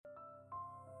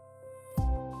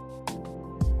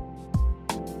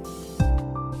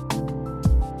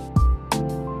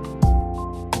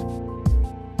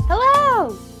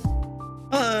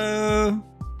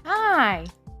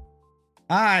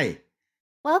Hi.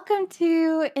 Welcome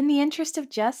to In the Interest of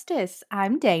Justice.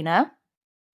 I'm Dana.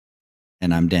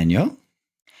 And I'm Daniel.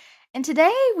 And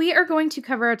today we are going to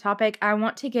cover a topic. I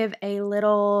want to give a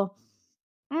little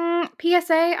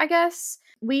PSA, I guess.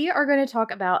 We are going to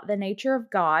talk about the nature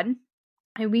of God.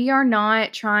 And we are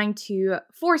not trying to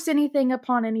force anything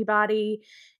upon anybody.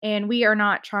 And we are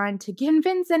not trying to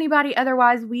convince anybody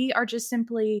otherwise. We are just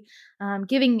simply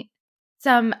giving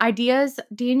some ideas.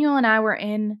 Daniel and I were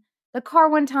in the car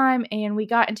one time and we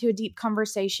got into a deep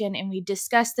conversation and we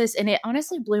discussed this, and it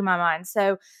honestly blew my mind.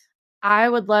 So I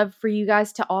would love for you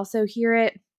guys to also hear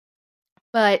it.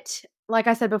 But like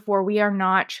I said before, we are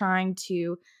not trying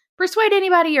to persuade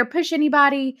anybody or push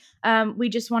anybody. We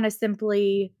just want to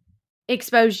simply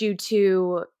expose you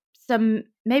to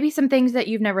maybe some things that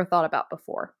you've never thought about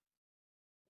before.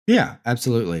 Yeah,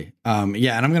 absolutely. And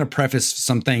I'm going to preface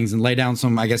some things and lay down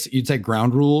some, I guess you'd say,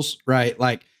 ground rules, right?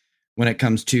 Like when it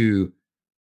comes to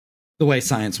the way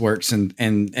science works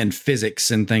and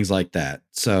physics and things like that.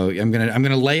 So I'm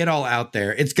gonna lay it all out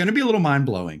there. It's going to be a little mind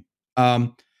blowing,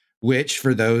 which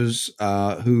for those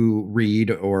who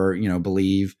read or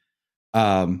believe,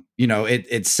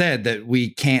 it's said that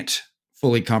we can't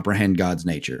fully comprehend God's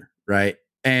nature, right?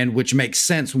 And which makes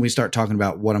sense when we start talking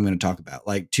about what I'm going to talk about,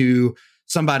 like to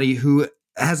somebody who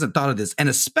hasn't thought of this, and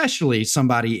especially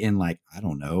somebody in, like, I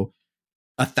don't know,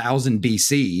 1000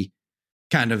 BC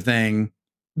kind of thing.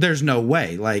 There's no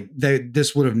way, like,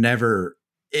 this would have never,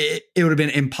 it would have been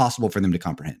impossible for them to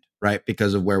comprehend, right?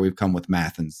 Because of where we've come with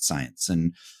math and science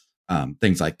and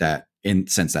things like that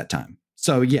since that time.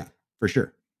 So yeah, for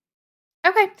sure.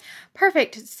 Okay,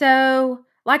 perfect. So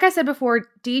like I said before,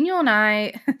 Daniel and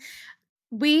I,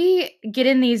 we get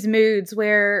in these moods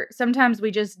where sometimes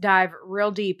we just dive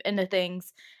real deep into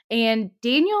things. And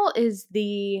Daniel is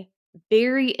the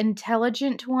very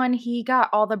intelligent one. He got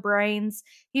all the brains.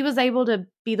 He was able to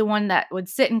be the one that would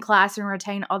sit in class and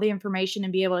retain all the information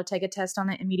and be able to take a test on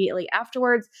it immediately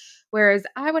afterwards. Whereas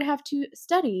I would have to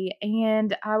study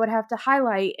and I would have to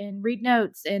highlight and read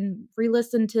notes and re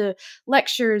listen to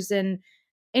lectures. And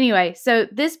anyway, so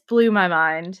this blew my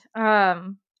mind.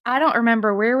 I don't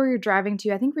remember where we were driving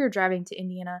to. I think we were driving to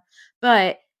Indiana.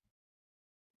 But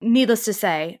needless to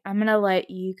say, I'm going to let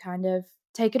you kind of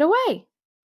take it away.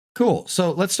 Cool.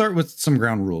 So let's start with some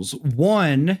ground rules.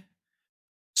 One,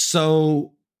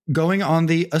 so going on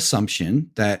the assumption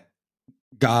that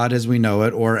God as we know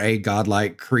it, or a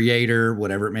godlike creator,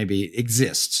 whatever it may be,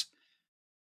 exists.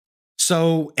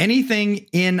 So anything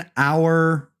in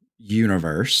our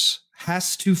universe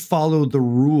has to follow the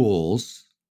rules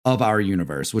of our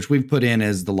universe, which we've put in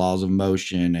as the laws of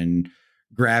motion and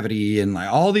gravity and like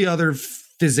all the other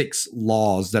physics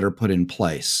laws that are put in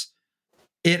place.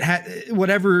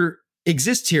 Whatever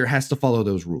exists here has to follow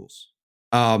those rules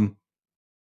in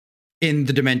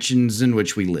the dimensions in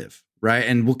which we live, right?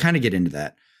 And we'll kind of get into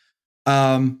that.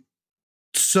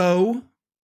 So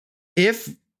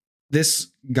if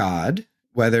this God,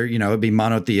 whether, it be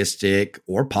monotheistic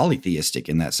or polytheistic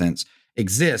in that sense,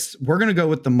 exists, we're going to go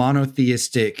with the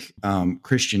monotheistic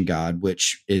Christian God,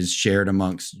 which is shared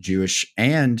amongst Jewish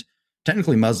and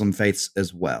technically Muslim faiths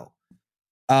as well.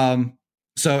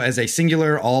 So as a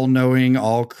singular, all-knowing,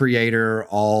 all-creator,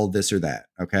 all this or that,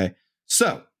 okay?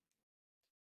 So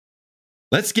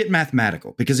let's get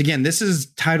mathematical, because again, this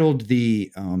is titled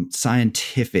the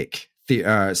scientific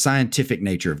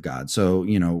nature of God. So,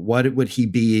 what would he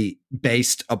be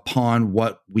based upon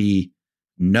what we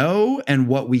know and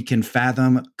what we can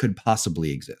fathom could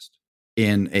possibly exist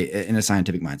in a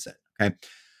scientific mindset. Okay.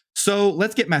 So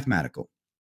let's get mathematical.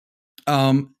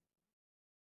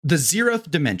 The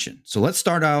 0th dimension. So let's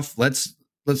start off. Let's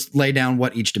lay down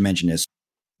what each dimension is.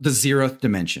 The 0th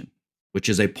dimension, which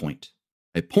is a point.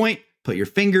 A point, put your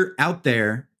finger out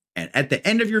there, and at the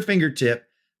end of your fingertip,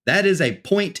 that is a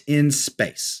point in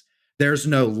space. There's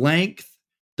no length,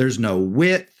 there's no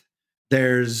width,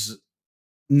 there's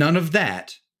none of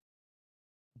that,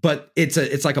 but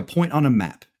it's like a point on a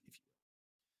map.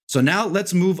 So now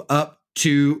let's move up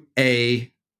to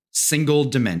a single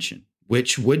dimension,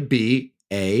 which would be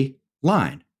a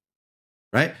line,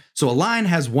 right? So a line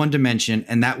has one dimension,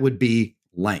 and that would be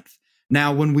length.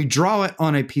 Now, when we draw it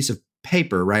on a piece of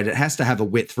paper, right, it has to have a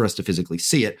width for us to physically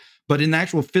see it. But in the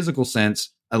actual physical sense,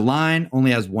 a line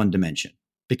only has one dimension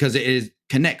because it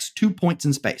connects 2 points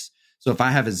in space. So if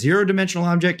I have a 0-dimensional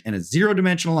object and a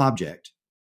 0-dimensional object,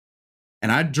 and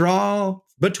I draw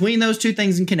between those two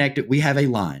things and connect it, we have a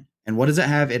line. And what does it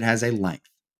have? It has a length.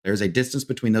 There's a distance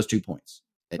between those 2 points.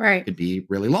 It could be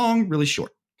really long, really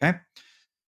short. Okay.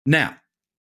 Now,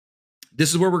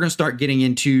 this is where we're going to start getting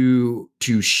into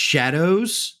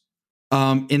shadows,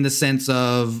 in the sense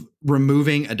of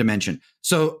removing a dimension.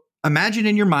 So imagine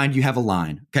in your mind you have a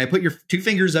line. Okay, put your two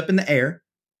fingers up in the air.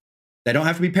 They don't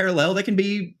have to be parallel. They can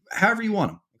be however you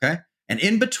want them. Okay, and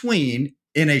in between,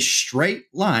 in a straight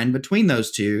line between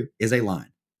those two, is a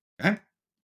line. Okay.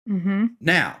 Mm-hmm.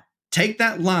 Now take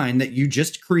that line that you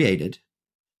just created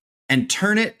and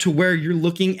turn it to where you're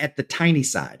looking at the tiny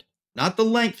side, not the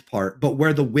length part, but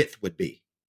where the width would be,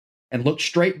 and look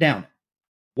straight down.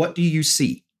 What do you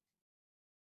see?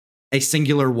 A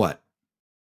singular what?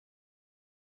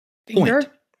 Finger? Point.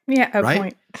 Yeah, a right?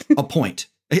 point. A point.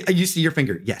 You see your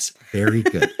finger. Yes, very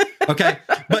good. Okay,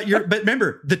 but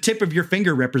remember, the tip of your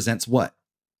finger represents what?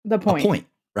 The point. A point,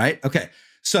 right? Okay,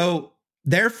 so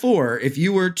therefore, if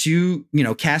you were to,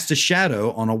 cast a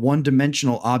shadow on a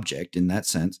one-dimensional object in that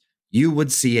sense, you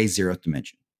would see a zeroth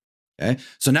dimension. Okay,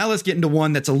 so now let's get into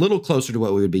one that's a little closer to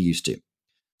what we would be used to.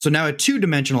 So now a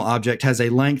two-dimensional object has a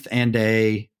length and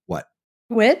a what?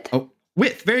 Width? Oh,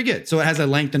 width. Very good. So it has a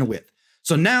length and a width.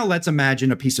 So now let's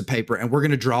imagine a piece of paper and we're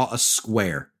going to draw a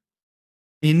square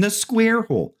in the square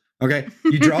hole. Okay.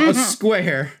 You draw a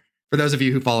square for those of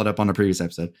you who followed up on a previous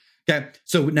episode. Okay.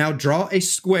 So now draw a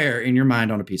square in your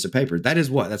mind on a piece of paper. That is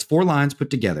what? That's 4 lines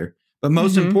put together. But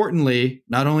most importantly,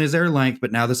 not only is there a length,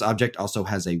 but now this object also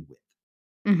has a width.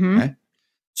 Mm-hmm. Okay.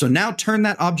 So now turn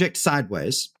that object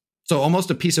sideways. So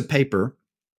almost a piece of paper,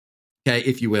 okay,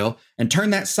 if you will, and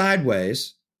turn that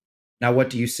sideways. Now what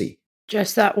do you see?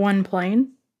 Just that one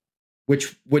plane?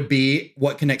 Which would be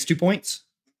what connects 2 points?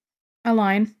 A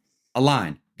line. A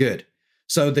line. Good.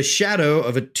 So the shadow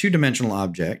of a two-dimensional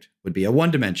object would be a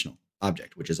one-dimensional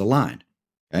object, which is a line.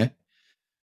 Okay.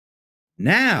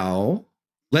 Now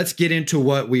let's get into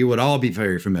what we would all be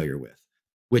very familiar with,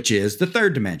 which is the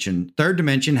third dimension. Third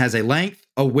dimension has a length,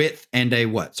 a width, and a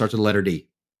what? Starts with the letter D.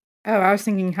 Oh, I was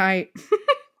thinking height.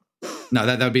 No,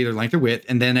 that would be either length or width,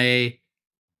 and then a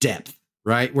depth,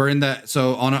 right? We're in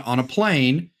so on a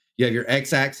plane, you have your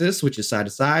x-axis, which is side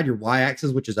to side, your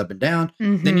y-axis, which is up and down.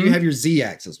 Mm-hmm. Then you have your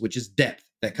z-axis, which is depth,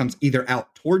 that comes either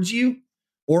out towards you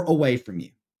or away from you.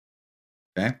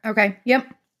 Okay? Okay, yep.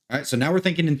 All right, so now we're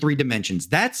thinking in 3 dimensions.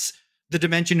 That's the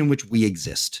dimension in which we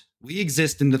exist. We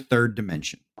exist in the third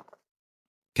dimension.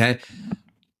 Okay?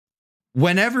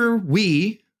 Whenever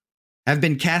we have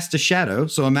been cast a shadow,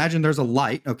 so imagine there's a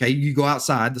light, okay? You go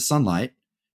outside, the sunlight,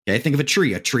 okay? Think of a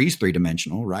tree. A tree's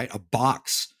 3-dimensional, right? A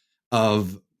box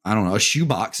of, I don't know, a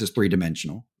shoebox is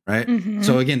 3-dimensional, right? Mm-hmm.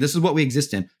 So again, this is what we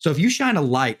exist in. So if you shine a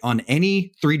light on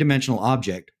any 3-dimensional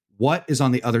object, what is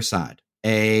on the other side?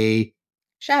 A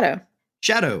shadow.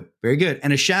 Shadow. Very good.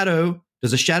 And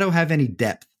does a shadow have any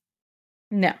depth?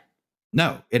 No.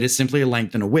 No, it is simply a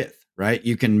length and a width, right?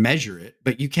 You can measure it,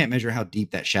 but you can't measure how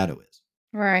deep that shadow is.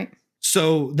 Right.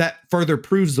 So that further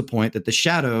proves the point that the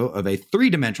shadow of a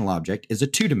 3-dimensional object is a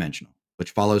 2-dimensional, which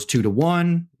follows 2 to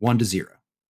 1, 1 to 0.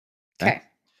 Okay.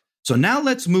 So now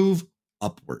let's move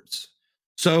upwards.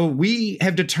 So we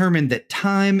have determined that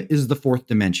time is the 4th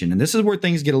dimension, and this is where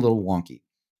things get a little wonky.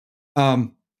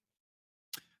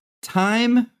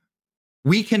 Time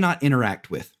we cannot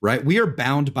interact with, right? We are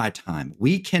bound by time.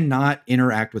 We cannot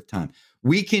interact with time.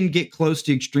 We can get close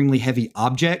to extremely heavy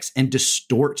objects and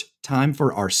distort time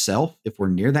for ourselves if we're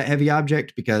near that heavy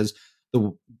object, because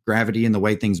the gravity and the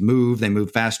way things move, they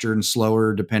move faster and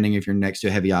slower depending if you're next to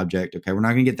a heavy object. Okay, we're not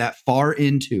going to get that far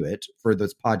into it for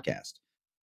this podcast.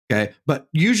 Okay, but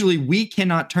usually we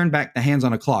cannot turn back the hands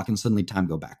on a clock and suddenly time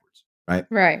go backwards, right?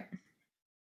 Right.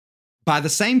 By the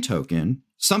same token,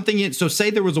 so say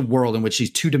there was a world in which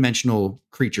these 2-dimensional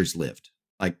creatures lived,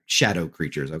 like shadow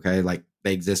creatures, okay? Like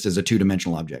they exist as a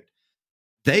 2-dimensional object.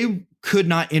 They could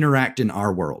not interact in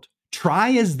our world.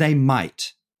 Try as they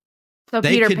might. So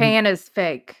Peter Pan is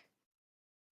fake.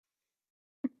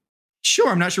 Sure,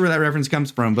 I'm not sure where that reference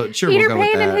comes from, but sure, Peter we'll go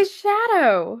Pan with that. and his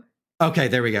shadow. Okay,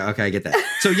 there we go. Okay, I get that.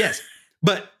 So yes,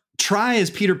 but try as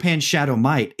Peter Pan's shadow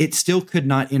might, it still could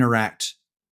not interact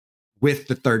with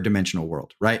the 3rd-dimensional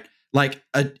world, right? Like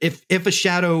if a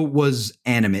shadow was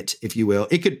animate, if you will,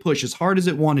 it could push as hard as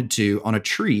it wanted to on a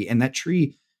tree, and that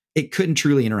tree, it couldn't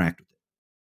truly interact with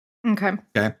it.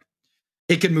 Okay.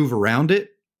 It could move around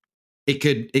it. It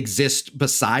could exist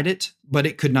beside it, but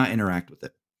it could not interact with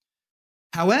it.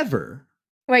 However,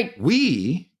 wait,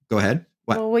 go ahead.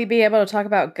 What? Will we be able to talk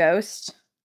about ghosts?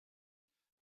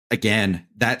 Again,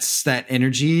 that's that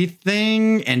energy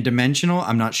thing and dimensional.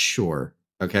 I'm not sure.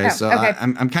 Okay, okay.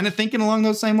 I'm kind of thinking along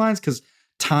those same lines, because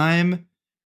time,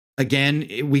 again,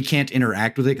 we can't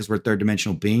interact with it because we're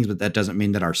 3rd-dimensional beings, but that doesn't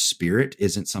mean that our spirit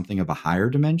isn't something of a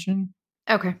higher dimension.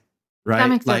 Okay. Right? That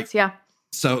makes sense, yeah.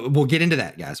 So we'll get into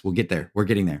that, guys. We'll get there. We're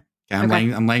getting there.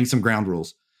 Okay, I'm laying some ground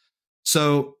rules.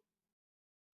 So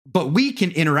But we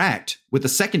can interact with the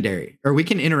secondary, or we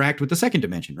can interact with the second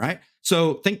dimension, right?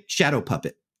 So think shadow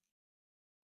puppet.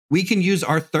 We can use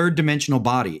our third dimensional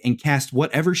body and cast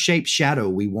whatever shape shadow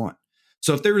we want.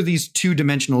 So if there were these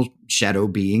two-dimensional shadow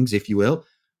beings, if you will,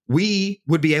 we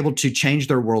would be able to change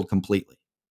their world completely,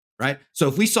 right? So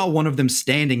if we saw one of them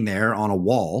standing there on a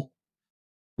wall,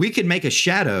 we could make a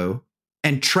shadow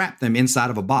and trap them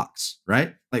inside of a box,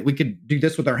 right? Like we could do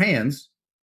this with our hands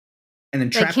and then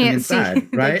trap them inside,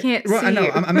 right? They can't well, see I know.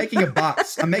 you. I'm making a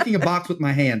box. I'm making a box with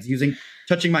my hands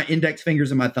touching my index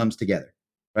fingers and my thumbs together,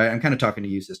 right? I'm kind of talking to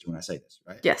you, sister, when I say this,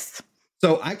 right? Yes.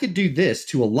 So I could do this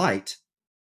to a light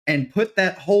and put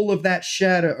that whole of that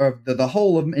shadow, or the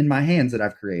whole of in my hands that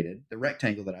I've created, the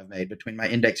rectangle that I've made between my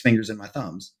index fingers and my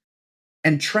thumbs,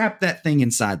 and trap that thing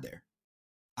inside there.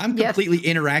 I'm completely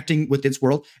interacting with its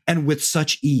world, and with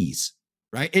such ease,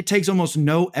 right? It takes almost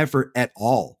no effort at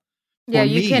all. Yeah,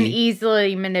 you can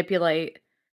easily manipulate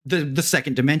the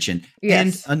second dimension.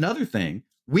 Yes. And another thing,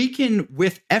 we can,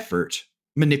 with effort,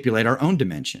 manipulate our own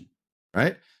dimension,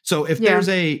 right? So if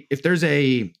there's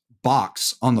a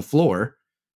box on the floor,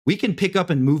 we can pick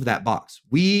up and move that box.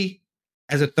 We,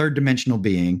 as a third dimensional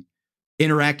being,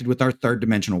 interacted with our third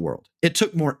dimensional world. It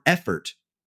took more effort,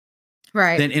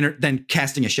 right, than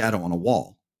casting a shadow on a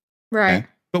wall, right? Okay?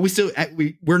 But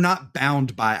we're not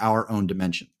bound by our own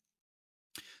dimension.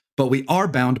 But we are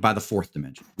bound by the fourth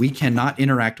dimension. We cannot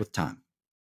interact with time.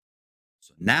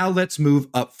 So now let's move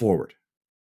up forward.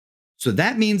 So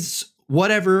that means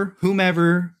whomever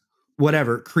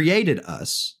created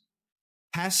us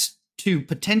has to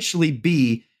potentially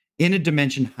be in a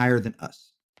dimension higher than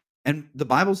us. And the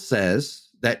Bible says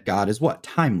that God is what?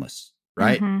 Timeless,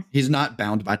 right? Mm-hmm. He's not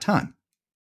bound by time.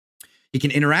 He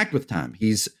can interact with time.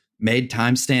 He's made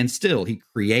time stand still. He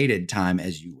created time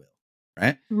as you will,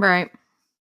 right? Right.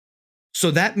 So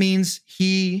that means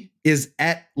he is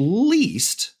at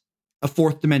least a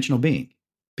fourth dimensional being,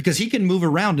 because he can move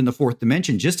around in the fourth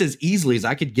dimension just as easily as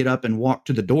I could get up and walk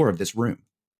to the door of this room.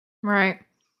 Right.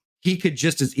 He could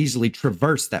just as easily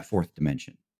traverse that fourth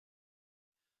dimension.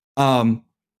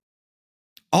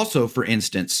 Also, for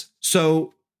instance,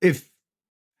 so if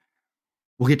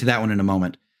we'll get to that one in a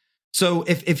moment. So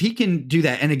if he can do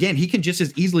that, and again, he can just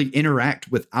as easily interact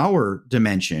with our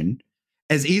dimension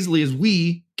as easily as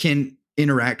we can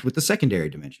interact with the secondary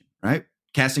dimension, right?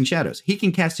 Casting shadows. He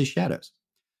can cast his shadows.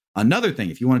 Another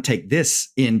thing, if you want to take this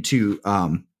into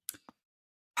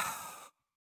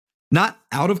not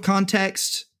out of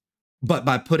context, but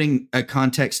by putting a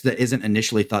context that isn't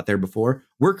initially thought there before,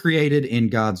 we're created in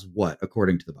God's what,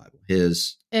 according to the Bible?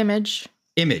 His image.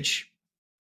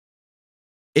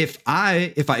 If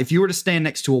you were to stand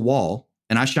next to a wall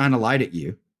and I shine a light at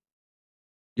you,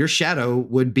 your shadow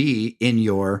would be in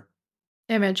your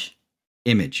image.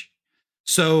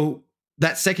 So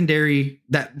that secondary,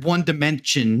 that one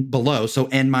dimension below, so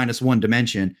n-1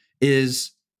 dimension,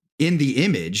 is in the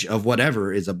image of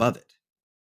whatever is above it,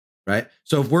 right?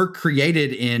 So if we're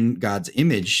created in God's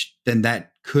image, then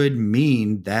that could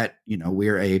mean that,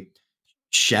 we're a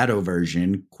shadow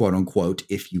version, quote unquote,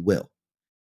 if you will.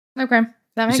 Okay.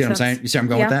 That makes sense. You see what I'm saying? You see where I'm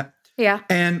going with that? Yeah.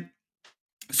 And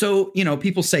so,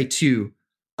 people say too,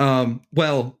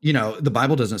 the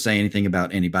Bible doesn't say anything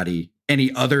about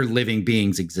any other living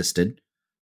beings existed.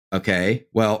 Okay.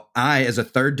 Well, I, as a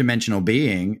third dimensional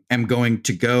being, am going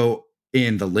to go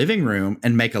in the living room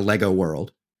and make a Lego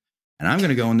world. And I'm going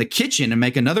to go in the kitchen and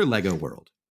make another Lego world.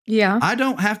 Yeah. I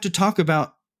don't have to talk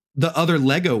about the other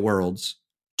Lego worlds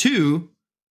too.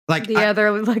 Like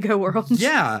other Lego worlds.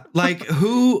 Yeah. Like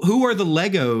who are the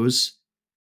Legos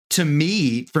to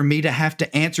me for me to have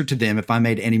to answer to them if I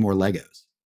made any more Legos?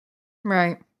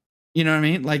 Right. You know what I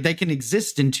mean? Like they can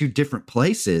exist in two different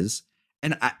places,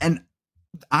 and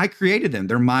I created them.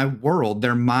 They're my world.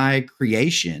 They're my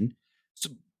creation. So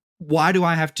why do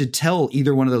I have to tell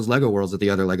either one of those Lego worlds that the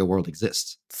other Lego world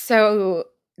exists? So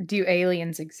do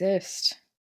aliens exist?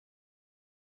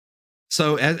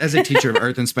 So as a teacher of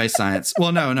earth and space science,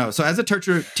 well, no. So as a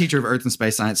teacher of earth and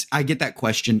space science, I get that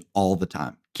question all the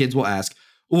time. Kids will ask,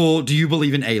 well, do you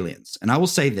believe in aliens? And I will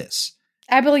say this.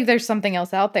 I believe there's something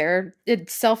else out there.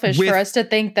 It's selfish for us to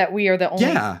think that we are the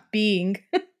only being.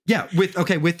 Yeah.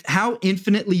 With how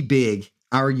infinitely big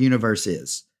our universe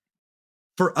is,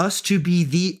 for us to be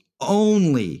the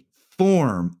only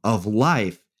form of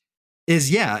life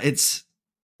is, it's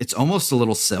almost a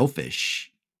little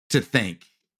selfish to think,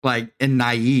 and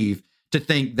naive to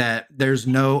think that there's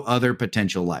no other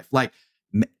potential life. Like,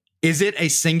 is it a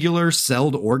singular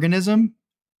celled organism?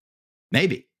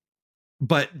 Maybe.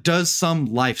 But does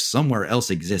some life somewhere else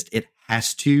exist? It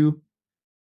has to,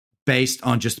 based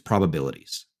on just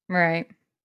probabilities. Right.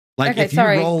 Like Okay, if you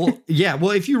sorry.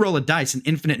 if you roll a dice an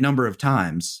infinite number of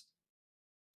times,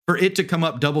 for it to come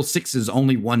up double sixes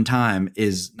only one time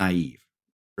is naive,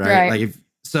 right? Right. Like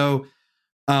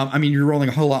I mean, you're rolling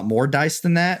a whole lot more dice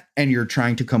than that, and you're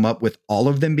trying to come up with all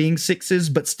of them being sixes.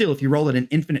 But still, if you roll it an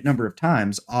infinite number of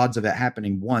times, odds of it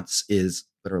happening once is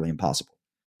literally impossible.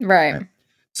 Right.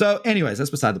 So, anyways, that's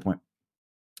beside the point.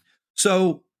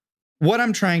 So, what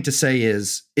I'm trying to say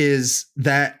is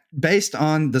that based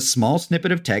on the small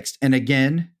snippet of text, and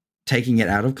again, taking it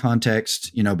out of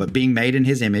context, but being made in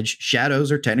his image,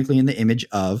 shadows are technically in the image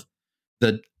of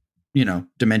the,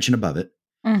 dimension above it.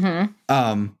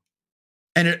 Mm-hmm.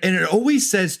 And it always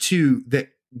says too that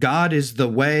God is the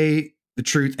way, the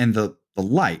truth, and the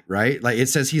light, right? Like it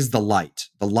says he's the light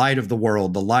of the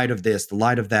world, the light of this, the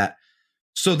light of that.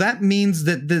 So that means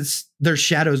that there's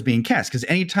shadows being cast, because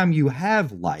anytime you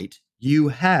have light, you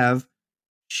have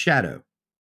shadow.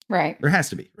 Right. There has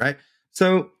to be, right?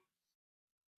 So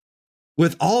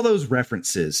with all those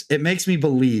references, it makes me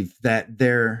believe that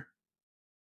there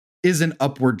is an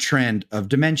upward trend of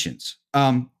dimensions.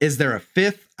 Is there a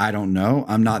fifth? I don't know.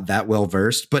 I'm not that well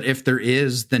versed, but if there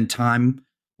is, then time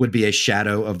would be a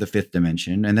shadow of the fifth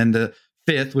dimension. And then the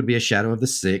fifth would be a shadow of the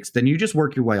sixth. Then you just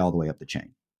work your way all the way up the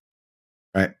chain.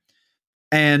 Right.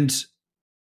 And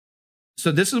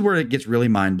so this is where it gets really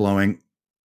mind blowing.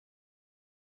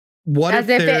 What As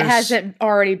if it hasn't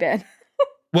already been.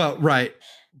 Well, right.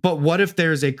 But what if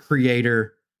there's a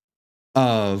creator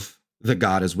of the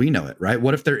God as we know it, right?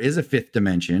 What if there is a fifth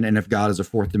dimension, and if God is a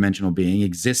fourth dimensional being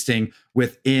existing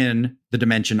within the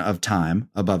dimension of time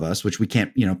above us, which we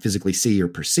can't, physically see or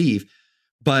perceive,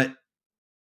 but,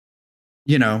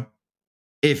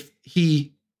 if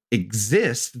he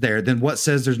exists there, then what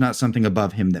says there's not something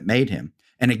above him that made him?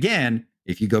 And again,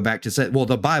 if you go back to say, well,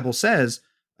 the Bible says,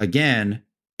 again,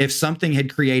 if something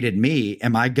had created me,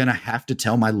 am I going to have to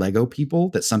tell my Lego people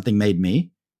that something made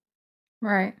me?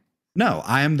 Right. No,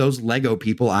 I am those Lego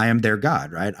people. I am their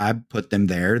God, right? I put them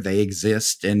there. They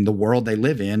exist, and the world they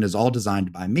live in is all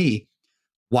designed by me.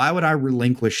 Why would I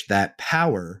relinquish that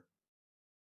power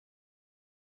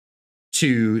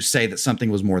to say that something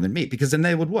was more than me? Because then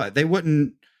they would what? They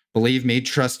wouldn't believe me,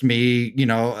 trust me.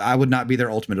 I would not be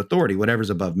their ultimate authority. Whatever's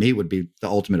above me would be the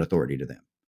ultimate authority to them.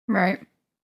 Right.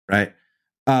 Right.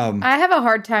 I have a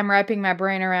hard time wrapping my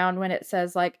brain around when it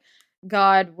says like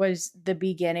God was the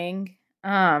beginning.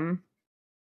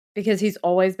 Because he's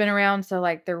always been around. So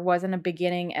like there wasn't a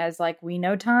beginning as like we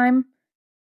know time.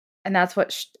 And that's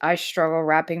what I struggle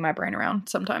wrapping my brain around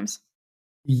sometimes.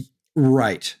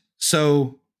 Right.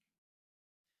 So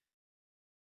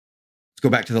let's go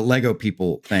back to the Lego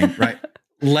people thing, right?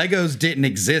 Legos didn't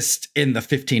exist in the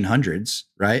 1500s,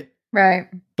 right? Right.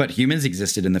 But humans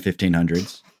existed in the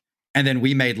 1500s. And then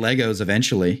we made Legos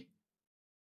eventually.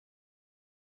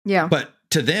 Yeah. But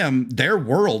to them, their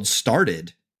world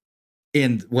started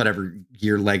in whatever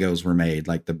year Legos were made,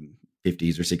 like the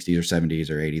 50s or 60s or 70s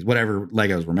or 80s, whatever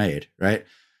Legos were made, right?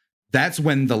 That's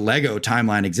when the Lego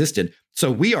timeline existed.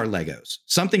 So we are Legos.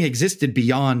 Something existed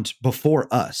before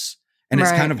us. And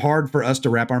it's kind of hard for us to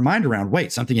wrap our mind around,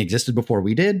 wait, something existed before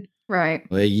we did? Right.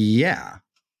 Well, yeah.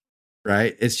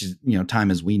 Right. It's just,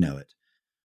 time as we know it.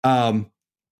 And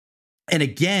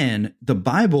again, the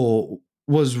Bible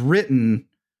was written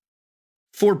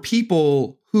for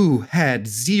people who had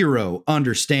zero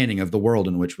understanding of the world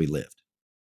in which we lived,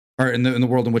 or in the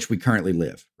world in which we currently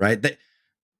live, right? That,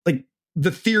 like,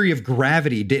 the theory of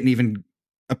gravity didn't even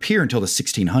appear until the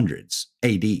 1600s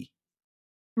AD.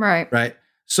 Right. Right.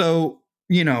 So,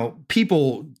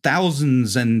 people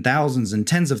thousands and thousands and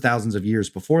tens of thousands of years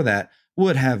before that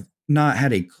would have not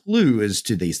had a clue as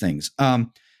to these things.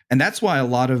 And that's why a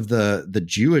lot of the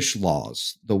Jewish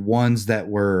laws, the ones that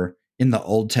were in the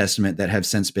Old Testament that have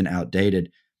since been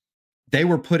outdated, they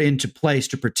were put into place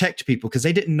to protect people because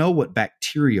they didn't know what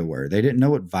bacteria were. They didn't know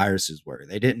what viruses were.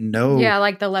 They didn't know. Yeah,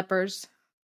 like the lepers.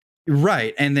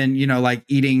 Right. And then, like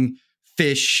eating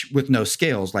fish with no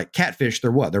scales, like catfish,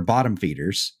 they're what? They're bottom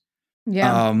feeders.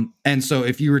 Yeah. And so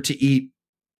if you were to eat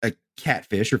a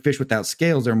catfish or fish without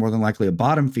scales, they're more than likely a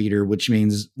bottom feeder, which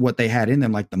means what they had in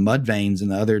them, like the mud veins and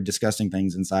the other disgusting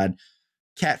things inside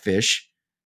catfish,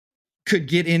 could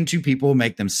get into people,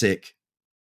 make them sick,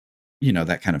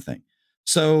 that kind of thing.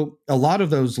 So a lot of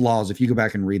those laws, if you go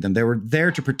back and read them, they were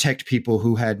there to protect people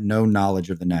who had no knowledge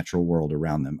of the natural world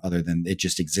around them other than it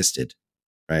just existed,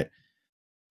 right?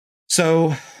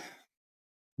 So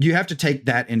you have to take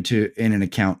that in an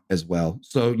account as well.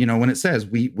 So, when it says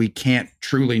we can't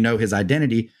truly know his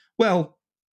identity, well,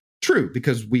 true,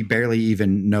 because we barely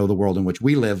even know the world in which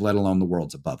we live, let alone the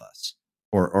worlds above us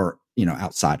or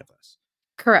outside of us.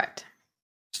 Correct.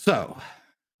 So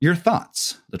Your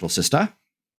thoughts, little sister?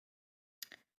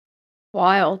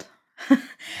 Wild.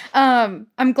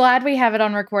 I'm glad we have it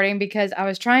on recording because I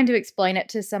was trying to explain it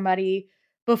to somebody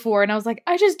before and I was like,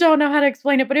 I just don't know how to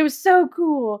explain it, but it was so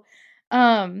cool.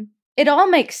 It all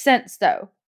makes sense though.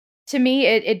 To me,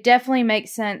 it definitely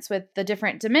makes sense with the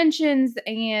different dimensions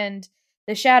and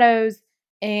the shadows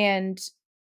and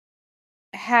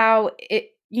how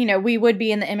we would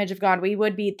be in the image of God. We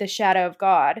would be the shadow of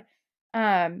God.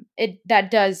 That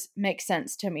does make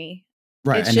sense to me.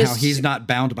 Right. It's And just, how he's not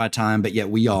bound by time, but yet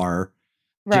we are.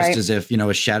 right. Just as if,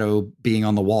 a shadow being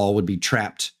on the wall would be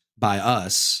trapped by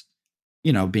us,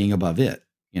 being above it,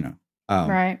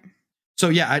 Right. So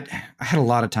yeah, I had a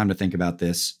lot of time to think about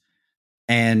this.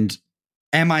 And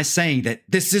am I saying that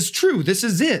this is true? This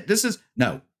is it.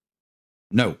 No,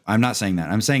 I'm not saying that.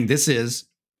 I'm saying this is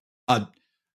a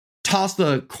toss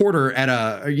the quarter at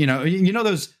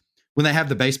those when they have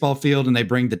the baseball field and they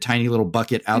bring the tiny little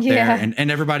bucket out there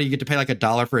and everybody, you get to pay like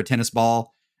 $1 for a tennis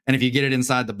ball. And if you get it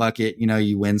inside the bucket,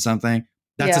 you win something.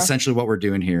 That's essentially what we're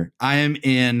doing here. I am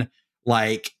in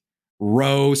like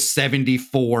row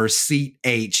 74, seat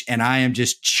H, and I am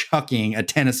just chucking a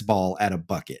tennis ball at a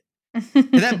bucket.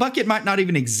 And that bucket might not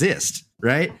even exist,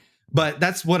 right? But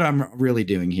that's what I'm really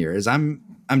doing here is I'm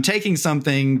taking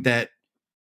something that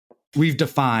we've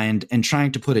defined and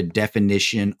trying to put a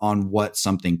definition on what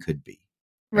something could be.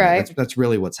 Right. That's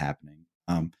really what's happening.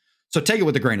 So take it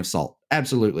with a grain of salt.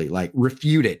 Absolutely. Like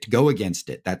refute it, go against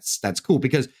it. That's cool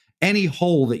because any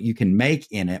hole that you can make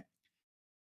in it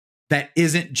that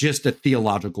isn't just a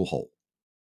theological hole.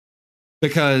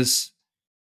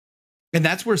 And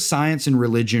that's where science and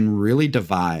religion really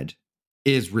divide,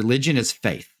 is religion is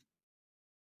faith.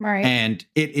 Right. And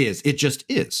it just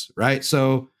is, right?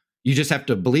 So you just have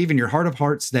to believe in your heart of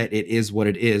hearts that it is what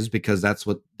it is, because that's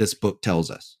what this book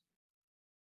tells us.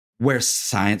 Where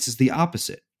science is the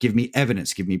opposite. Give me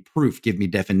evidence, give me proof, give me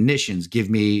definitions, give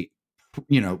me,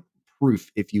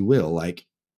 proof, if you will, like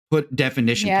put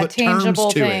definition, put tangible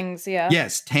terms to things, it. Yeah.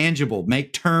 Yes, tangible,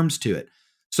 make terms to it.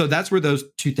 So that's where those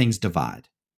two things divide.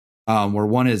 Where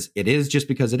one is, it is just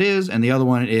because it is, and the other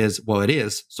one is, well, it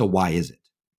is, so why is it?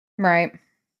 Right.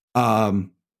 And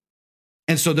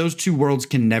so those two worlds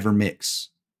can never mix.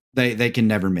 They can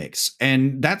never mix.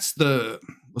 And that's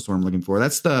what's the word I'm looking for?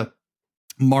 That's the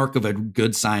mark of a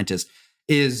good scientist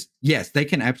is, yes, they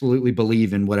can absolutely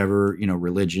believe in whatever,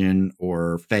 religion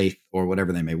or faith or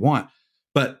whatever they may want,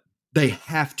 but they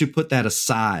have to put that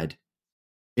aside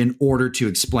in order to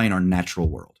explain our natural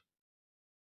world.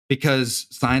 Because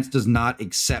science does not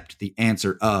accept the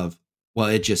answer of, well,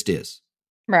 it just is.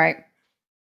 Right.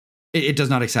 It does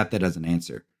not accept that as an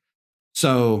answer.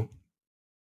 So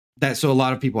a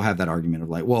lot of people have that argument of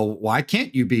like, well, why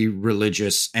can't you be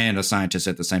religious and a scientist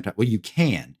at the same time? Well, you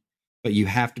can, but you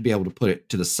have to be able to put it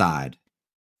to the side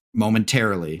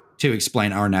momentarily to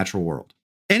explain our natural world.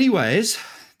 Anyways,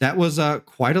 that was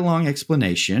quite a long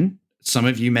explanation. Some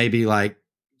of you may be like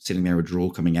sitting there with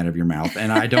drool coming out of your mouth,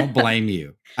 and I don't blame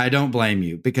you. I don't blame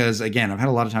you because, again, I've had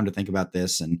a lot of time to think about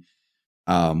this, and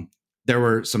there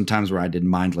were some times where I did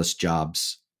mindless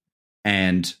jobs.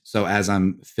 And so as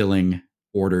I'm filling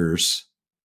orders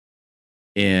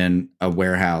in a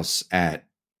warehouse at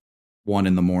 1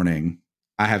 a.m,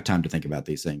 I have time to think about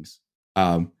these things.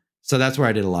 So that's where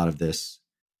I did a lot of this.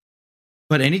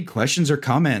 But any questions or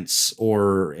comments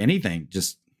or anything,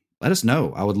 just let us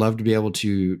know. I would love to be able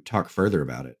to talk further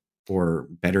about it or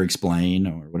better explain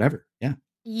or whatever. Yeah.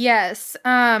 Yes.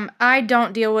 I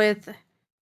don't deal with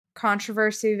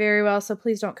controversy very well, so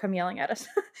please don't come yelling at us.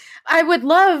 I would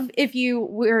love if you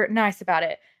were nice about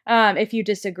it. If you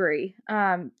disagree,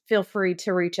 feel free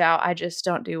to reach out. I just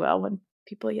don't do well when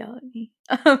people yell at me.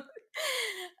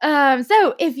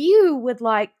 So if you would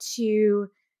like to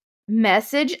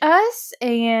message us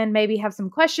and maybe have some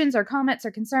questions or comments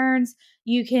or concerns,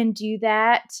 you can do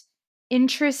that.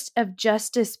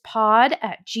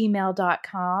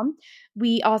 interestofjusticepod@gmail.com.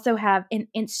 We also have an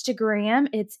Instagram.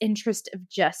 It's Interest of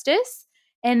Justice.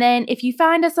 And then if you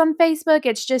find us on Facebook,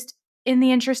 it's just In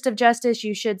the Interest of Justice.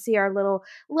 You should see our little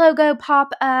logo pop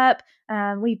up.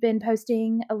 We've been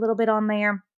posting a little bit on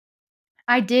there.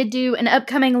 I did do an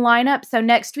upcoming lineup. So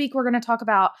next week, we're going to talk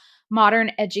about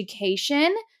modern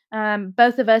education.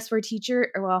 Both of us were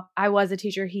I was a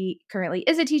teacher. He currently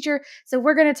is a teacher. So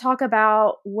we're going to talk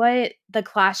about what the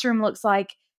classroom looks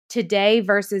like today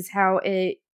versus how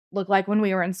it looked like when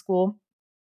we were in school.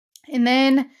 And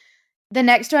then the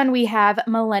next one, we have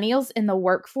millennials in the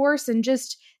workforce. And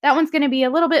just that one's going to be a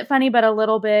little bit funny, but a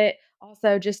little bit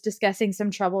also just discussing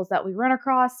some troubles that we run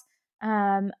across.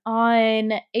 On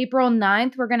April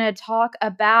 9th, we're going to talk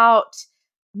about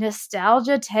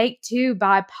Nostalgia Take Two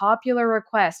by popular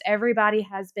request. Everybody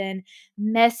has been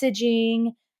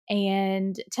messaging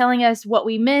and telling us what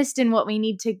we missed and what we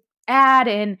need to add,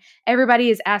 and everybody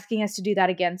is asking us to do that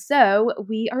again. So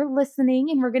we are listening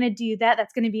and we're going to do that.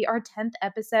 That's going to be our 10th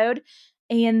episode.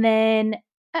 And then,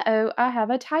 I have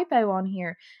a typo on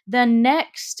here. The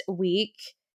next week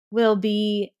will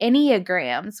be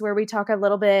Enneagrams, where we talk a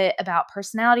little bit about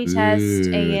personality tests.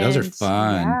 And those are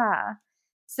fun. Yeah.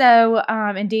 So,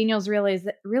 and Daniel's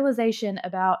realization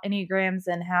about Enneagrams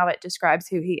and how it describes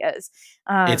who he is.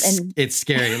 It's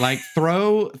scary. Like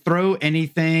throw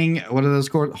anything. What are those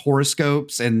called?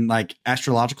 Horoscopes and like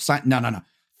astrological signs. No.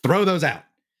 Throw those out.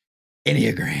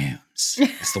 Enneagrams.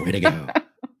 That's the way to go.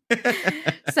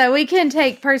 So we can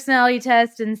take personality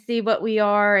tests and see what we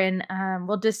are, and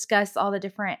we'll discuss all the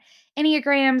different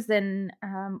Enneagrams, and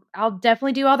I'll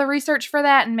definitely do all the research for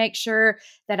that and make sure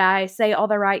that I say all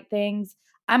the right things.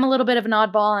 I'm a little bit of an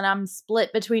oddball, and I'm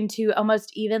split between two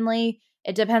almost evenly.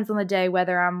 It depends on the day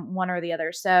whether I'm one or the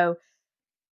other. So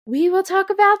we will talk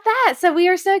about that. So we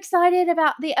are so excited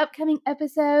about the upcoming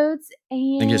episodes.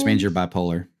 And I think it just means you're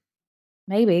bipolar.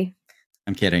 Maybe.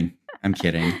 I'm kidding.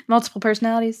 Multiple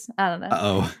personalities? I don't know.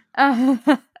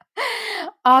 Uh-oh.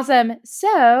 Awesome.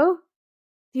 So,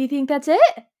 do you think that's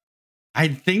it? I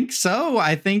think so.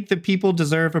 I think the people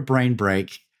deserve a brain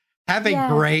break. Have a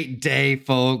great day,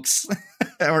 folks.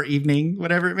 Or evening,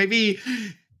 whatever it may be.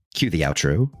 Cue the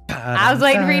outro. I was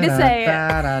waiting for you to say it.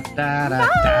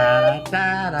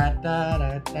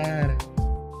 Bye.